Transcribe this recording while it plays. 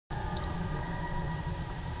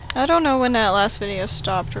I don't know when that last video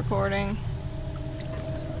stopped recording,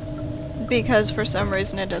 because for some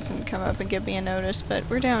reason it doesn't come up and give me a notice, but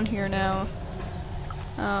we're down here now.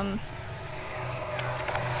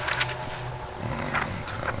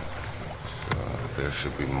 There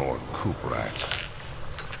should be more coop rats.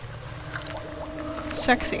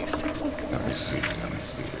 Sexy. Let me see.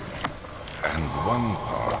 And one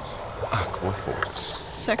part aquafortis.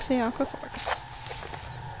 Sexy aquafortis.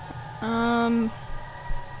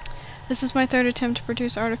 This is my third attempt to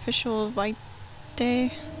produce artificial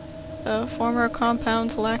vitae. The former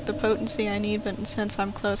compounds lack the potency I need, but since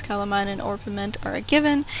I'm close, calamine and orpiment are a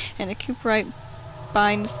given, and the cuprite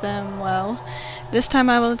binds them well. This time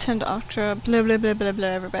I will attempt octra blah blah blah blah blah.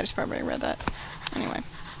 Everybody's probably read that. Anyway.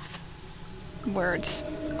 Words.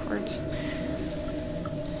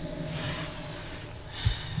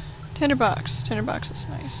 Tinderbox. Tinderbox is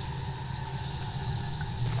nice.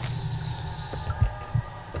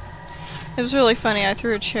 It was really funny. I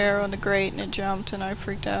threw a chair on the grate and it jumped and I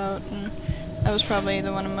freaked out, and that was probably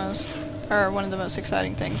one of the most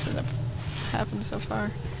exciting things that have happened so far.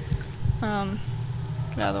 Get out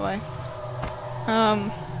of the way.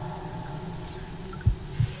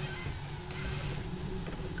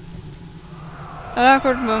 That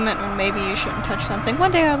awkward moment when maybe you shouldn't touch something.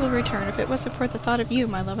 One day I will return. If it wasn't for the thought of you,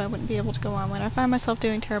 my love, I wouldn't be able to go on. When I find myself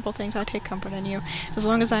doing terrible things, I take comfort in you. As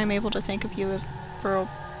long as I am able to think of you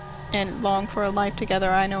and long for a life together,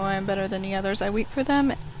 I know I am better than the others. I weep for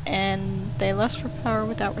them, and they lust for power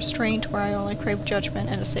without restraint, where I only crave judgment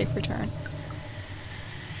and a safe return.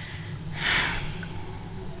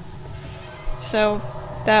 So,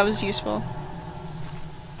 that was useful.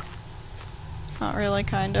 Not really,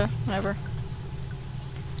 kinda. Whatever.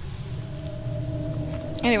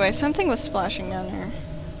 Anyway, something was splashing down here.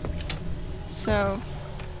 So,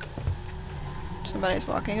 somebody's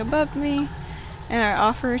walking above me, and I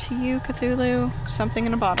offer to you, Cthulhu, something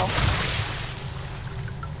in a bottle.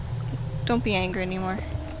 Don't be angry anymore.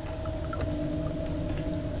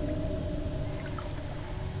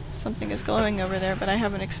 Something is glowing over there, but I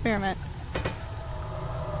have an experiment.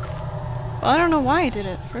 Well, I don't know why I did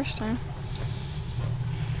it the first time.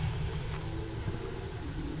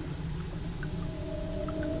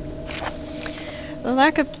 The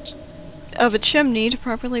lack of a chimney to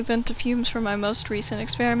properly vent the fumes from my most recent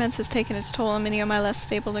experiments has taken its toll on many of my less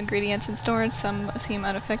stable ingredients in storage. Some seem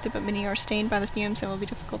unaffected, but many are stained by the fumes and will be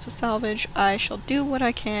difficult to salvage. I shall do what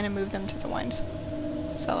I can and move them to the wine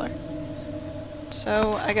cellar.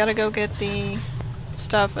 So, I gotta go get the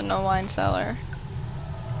stuff in the wine cellar.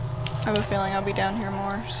 I have a feeling I'll be down here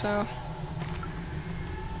more, so...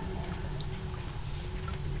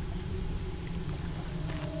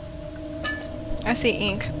 I see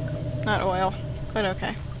ink, not oil, but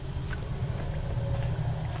okay.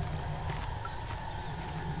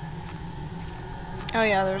 Oh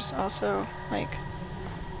yeah, there's also, like,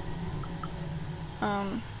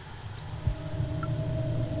 oh,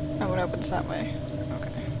 it opens that way.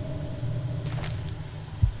 Okay.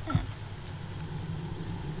 Yeah.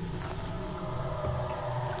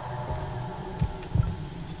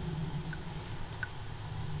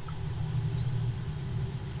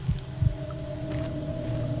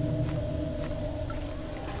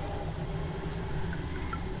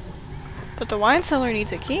 But the wine cellar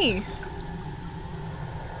needs a key.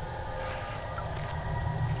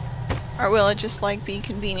 Or will it just, like, be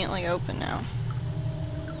conveniently open now?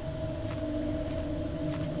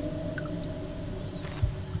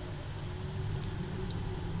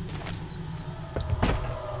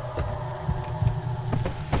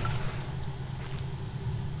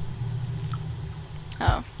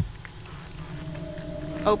 Oh.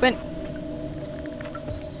 Open.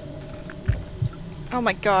 Oh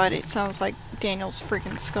my god, it sounds like Daniel's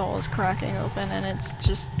freaking skull is cracking open and it's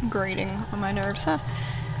just grating on my nerves, huh?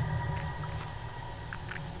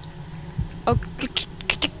 Oh,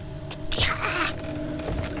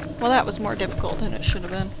 well, that was more difficult than it should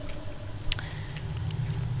have been.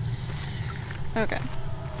 Okay.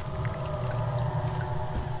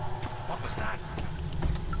 What was that?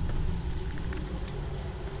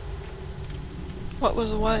 What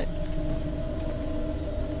was what?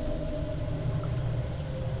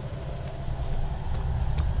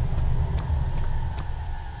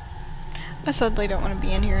 I suddenly don't want to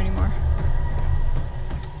be in here anymore.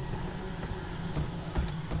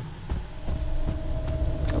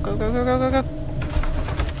 Go, go, go, go, go, go, go.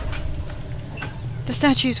 The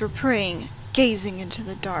statues were praying, gazing into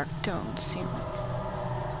the dark domed ceiling.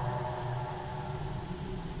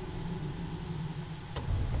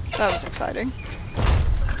 That was exciting.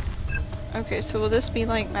 Okay, so will this be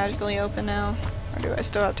like magically open now? Or do I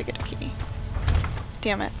still have to get a key?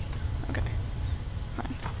 Damn it. Okay.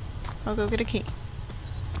 Fine. I'll go get a key.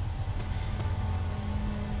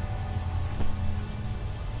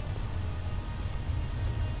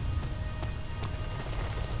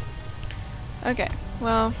 Okay,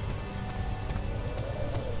 well...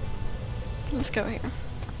 let's go here.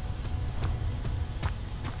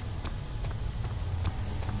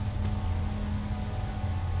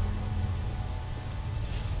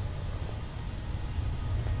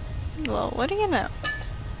 Well, what do you know?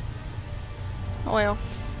 Oil.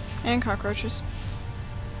 And cockroaches.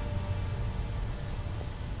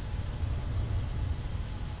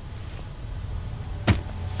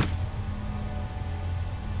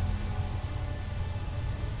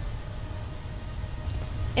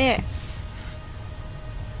 Eh.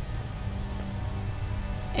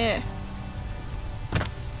 Eh.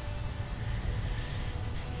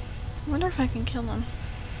 I wonder if I can kill him.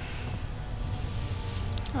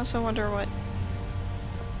 I also wonder what...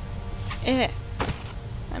 Eh.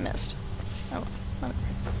 I missed. Oh, whatever.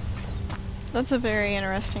 That's a very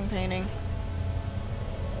interesting painting.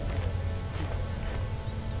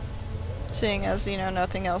 Seeing as, you know,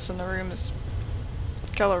 nothing else in the room is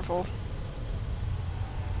colorful.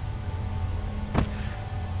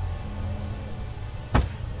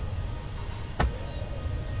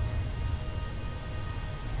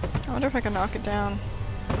 I wonder if I can knock it down.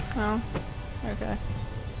 No? Okay.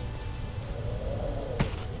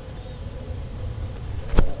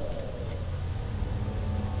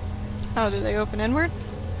 Oh, do they open inward?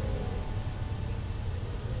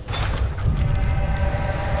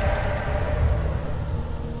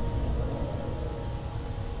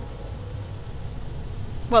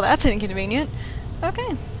 Well, that's inconvenient.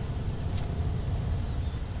 Okay.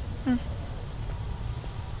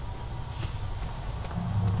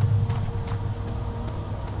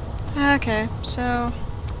 Okay, so...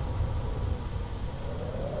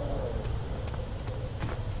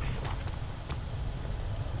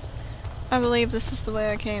 I believe this is the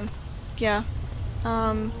way I came. Yeah.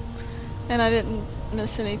 And I didn't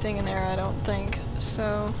miss anything in there, I don't think.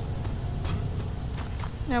 So...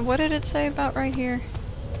 now, what did it say about right here?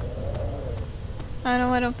 I know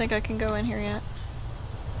I don't think I can go in here yet.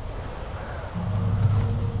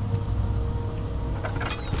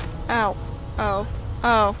 Ow. Oh.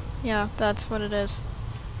 Oh. Yeah, that's what it is.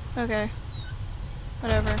 Okay.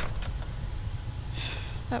 Whatever.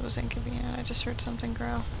 That was inconvenient. I just heard something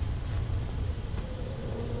growl.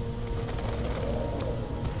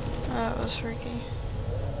 That was freaky.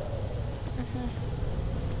 Okay.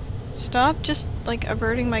 Stop just, like,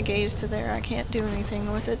 averting my gaze to there. I can't do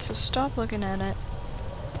anything with it, so stop looking at it.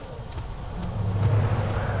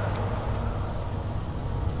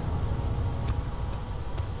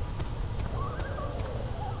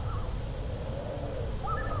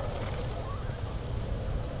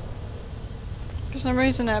 For some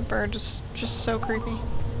reason that bird is just so creepy.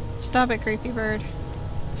 Stop it, creepy bird.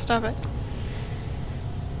 Stop it.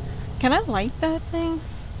 Can I light that thing?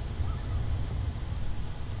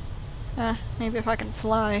 Maybe if I can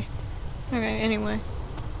fly. Okay, anyway.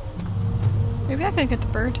 Maybe I could get the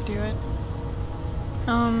bird to do it.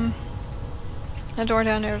 The door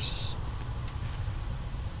down there is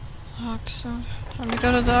locked, so time to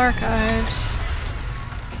go to the archives.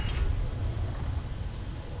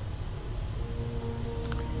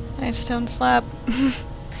 Nice stone slab.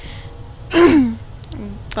 I'm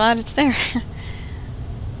glad it's there.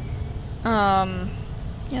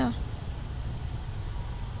 Yeah.